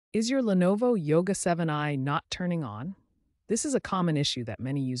Is your Lenovo Yoga 7i not turning on? This is a common issue that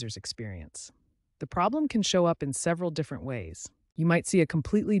many users experience. The problem can show up in several different ways. You might see a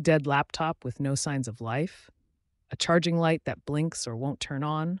completely dead laptop with no signs of life, a charging light that blinks or won't turn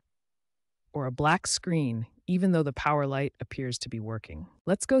on, or a black screen even though the power light appears to be working.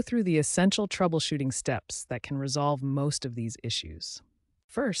 Let's go through the essential troubleshooting steps that can resolve most of these issues.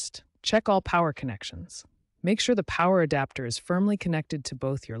 First, check all power connections. Make sure the power adapter is firmly connected to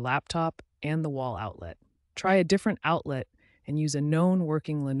both your laptop and the wall outlet. Try a different outlet and use a known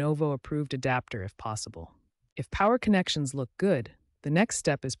working Lenovo approved adapter if possible. If power connections look good, the next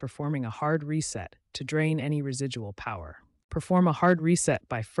step is performing a hard reset to drain any residual power. Perform a hard reset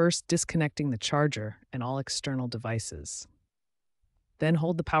by first disconnecting the charger and all external devices. Then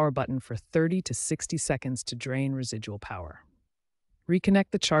hold the power button for 30 to 60 seconds to drain residual power.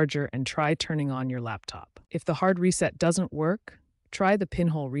 Reconnect the charger and try turning on your laptop. If the hard reset doesn't work, try the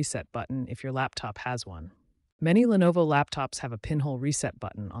pinhole reset button if your laptop has one. Many Lenovo laptops have a pinhole reset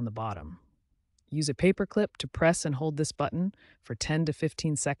button on the bottom. Use a paperclip to press and hold this button for 10 to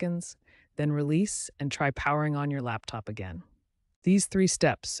 15 seconds, then release and try powering on your laptop again. These 3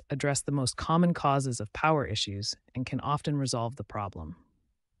 steps address the most common causes of power issues and can often resolve the problem.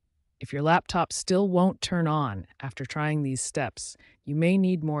 If your laptop still won't turn on after trying these steps, you may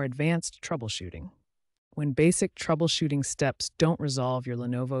need more advanced troubleshooting. When basic troubleshooting steps don't resolve your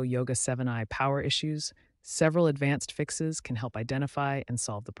Lenovo Yoga 7i power issues, several advanced fixes can help identify and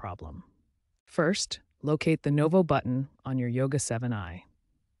solve the problem. First, locate the Novo button on your Yoga 7i.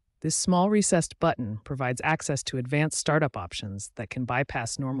 This small recessed button provides access to advanced startup options that can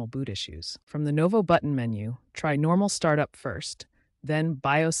bypass normal boot issues. From the Novo button menu, try Normal Startup first, then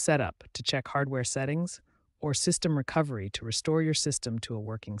BIOS Setup to check hardware settings, or System Recovery to restore your system to a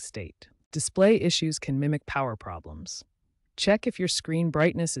working state. Display issues can mimic power problems. Check if your screen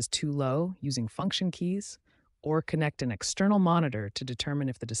brightness is too low using function keys, or connect an external monitor to determine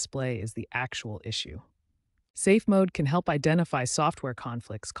if the display is the actual issue. Safe mode can help identify software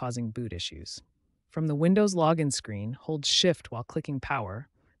conflicts causing boot issues. From the Windows login screen, hold Shift while clicking Power,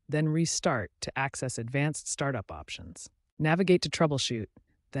 then Restart to access advanced startup options. Navigate to Troubleshoot,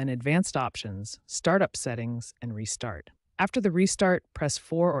 then Advanced Options, Startup Settings, and Restart. After the restart, press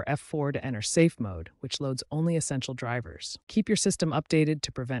 4 or F4 to enter Safe Mode, which loads only essential drivers. Keep your system updated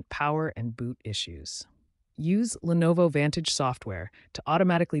to prevent power and boot issues. Use Lenovo Vantage software to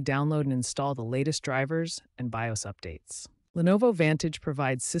automatically download and install the latest drivers and BIOS updates. Lenovo Vantage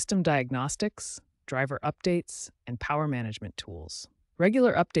provides system diagnostics, driver updates, and power management tools.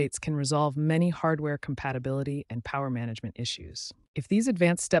 Regular updates can resolve many hardware compatibility and power management issues. If these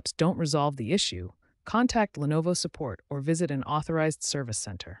advanced steps don't resolve the issue, contact Lenovo support or visit an authorized service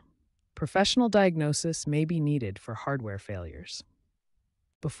center. Professional diagnosis may be needed for hardware failures.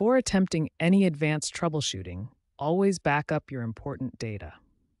 Before attempting any advanced troubleshooting, always back up your important data.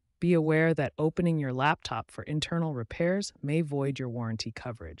 Be aware that opening your laptop for internal repairs may void your warranty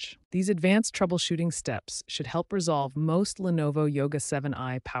coverage. These advanced troubleshooting steps should help resolve most Lenovo Yoga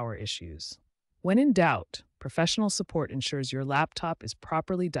 7i power issues. When in doubt, professional support ensures your laptop is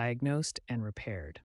properly diagnosed and repaired.